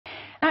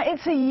Now,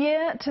 it's a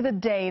year to the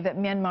day that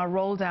Myanmar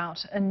rolled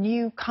out a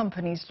new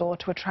companies law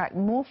to attract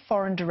more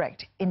foreign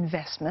direct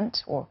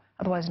investment, or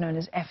otherwise known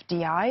as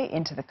FDI,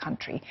 into the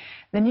country.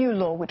 The new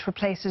law, which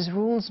replaces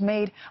rules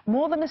made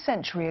more than a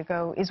century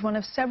ago, is one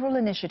of several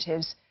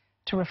initiatives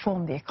to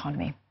reform the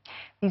economy.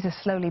 These are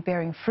slowly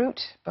bearing fruit,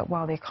 but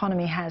while the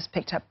economy has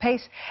picked up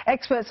pace,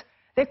 experts,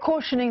 they're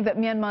cautioning that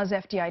Myanmar's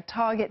FDI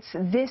targets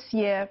this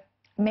year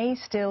may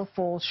still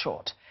fall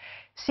short.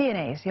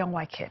 CNA's Young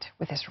Wai Kit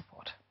with this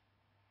report.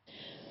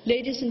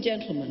 Ladies and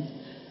gentlemen,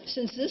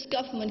 since this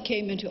government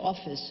came into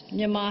office,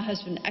 Myanmar has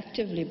been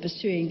actively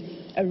pursuing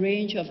a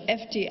range of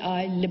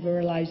FDI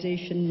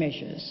liberalization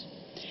measures.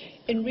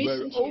 In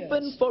recent We're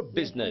open for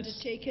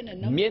business.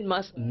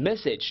 Myanmar's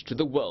message to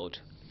the world,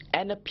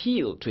 an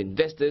appeal to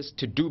investors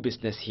to do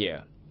business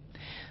here.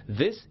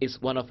 This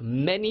is one of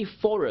many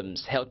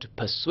forums held to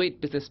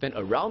persuade businessmen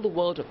around the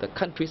world of the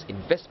country's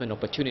investment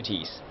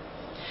opportunities.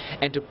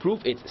 And to prove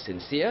it's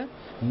sincere,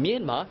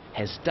 Myanmar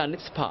has done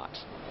its part.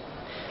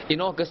 In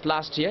August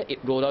last year, it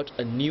rolled out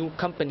a new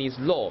companies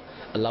law,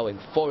 allowing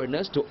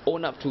foreigners to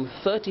own up to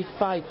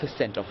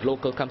 35% of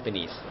local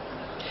companies.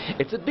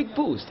 It's a big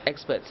boost,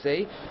 experts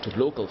say, to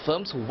local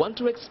firms who want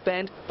to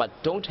expand but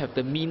don't have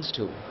the means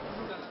to.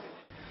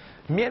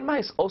 Myanmar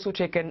has also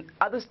taken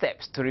other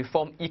steps to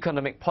reform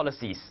economic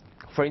policies.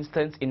 For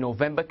instance, in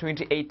November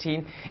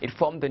 2018, it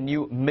formed the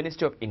new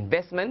Ministry of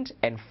Investment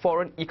and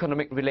Foreign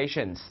Economic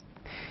Relations.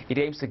 It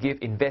aims to give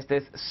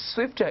investors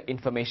swifter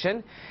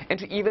information and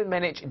to even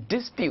manage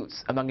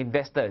disputes among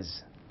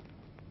investors.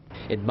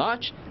 In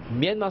March,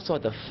 Myanmar saw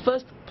the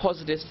first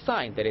positive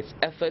sign that its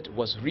effort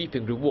was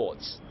reaping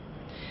rewards.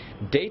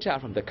 Data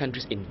from the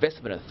country's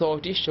investment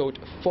authority showed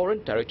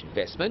foreign direct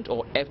investment,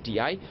 or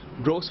FDI,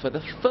 rose for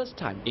the first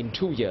time in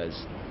 2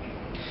 years.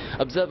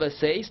 Observers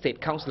say State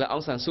Councillor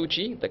Aung San Suu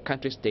Kyi, the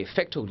country's de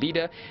facto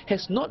leader,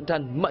 has not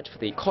done much for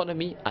the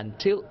economy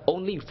until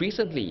only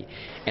recently,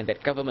 and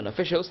that government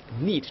officials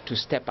need to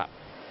step up.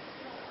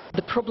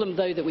 The problem,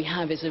 though, that we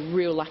have is a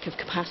real lack of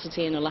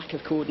capacity and a lack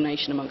of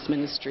coordination amongst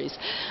ministries.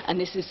 And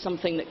this is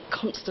something that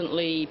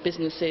constantly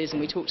businesses,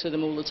 and we talk to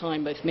them all the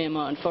time, both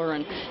Myanmar and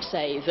foreign,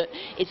 say that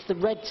it's the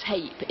red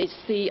tape, it's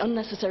the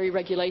unnecessary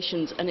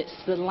regulations, and it's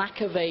the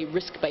lack of a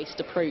risk-based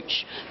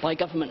approach by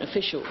government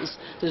officials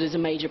that is a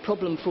major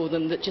problem for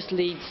them, that just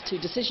leads to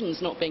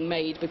decisions not being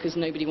made because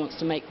nobody wants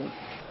to make them.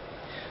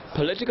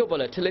 Political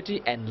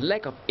volatility and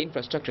lack of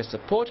infrastructure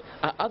support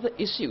are other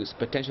issues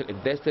potential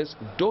investors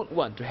don't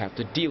want to have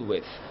to deal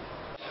with.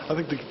 I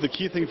think the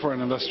key thing for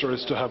an investor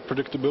is to have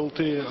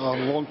predictability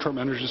on long-term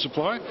energy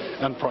supply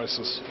and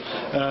prices.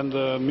 And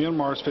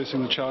Myanmar is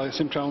facing the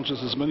same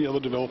challenges as many other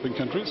developing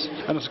countries,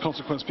 and as a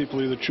consequence, people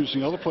are either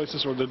choosing other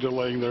places or they're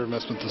delaying their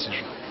investment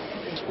decision.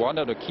 One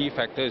of the key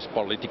factors is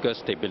political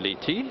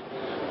stability.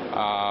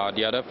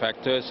 The other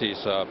factors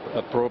is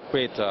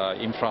appropriate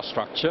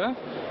infrastructure,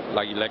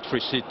 like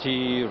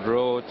electricity,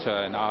 roads,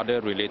 and other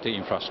related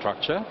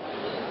infrastructure.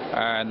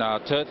 And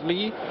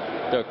thirdly,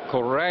 the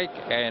correct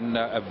and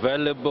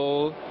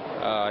available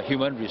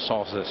human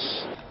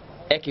resources.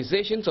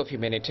 Accusations of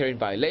humanitarian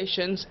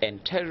violations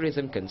and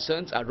terrorism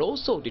concerns are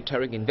also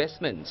deterring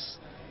investments.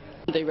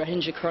 The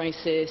Rohingya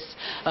crisis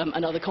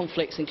and other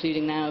conflicts,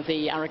 including now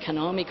the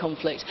Arakan army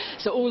conflict.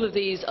 So all of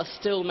these are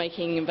still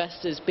making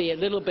investors be a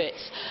little bit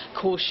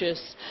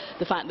cautious.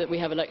 The fact that we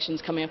have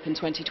elections coming up in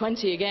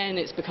 2020 again,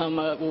 it's become,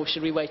 well,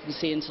 should we wait and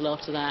see until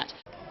after that?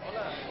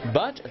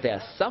 But there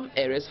are some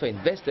areas for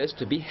investors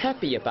to be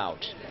happy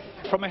about.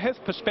 From a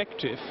health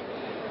perspective,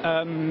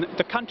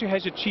 the country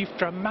has achieved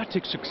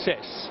dramatic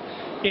success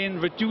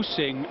in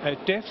reducing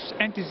deaths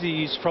and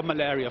disease from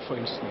malaria, for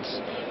instance,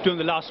 during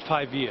the last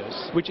 5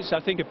 years, which is, I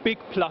think, a big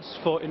plus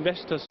for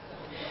investors.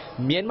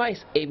 Myanmar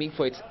is aiming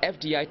for its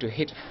FDI to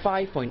hit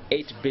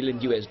 $5.8 billion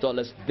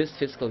this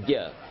fiscal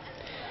year.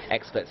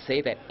 Experts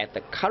say that at the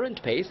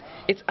current pace,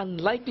 it's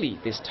unlikely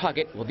this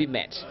target will be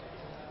met.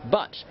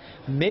 But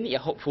many are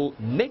hopeful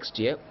next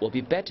year will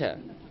be better.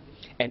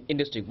 And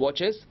industry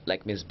watchers,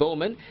 like Ms.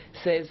 Bowman,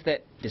 says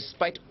that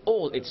despite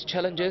all its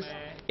challenges,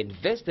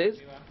 investors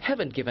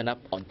haven't given up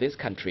on this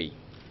country.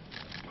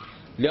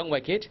 Young Wai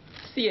Kit,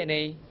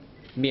 CNA,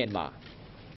 Myanmar.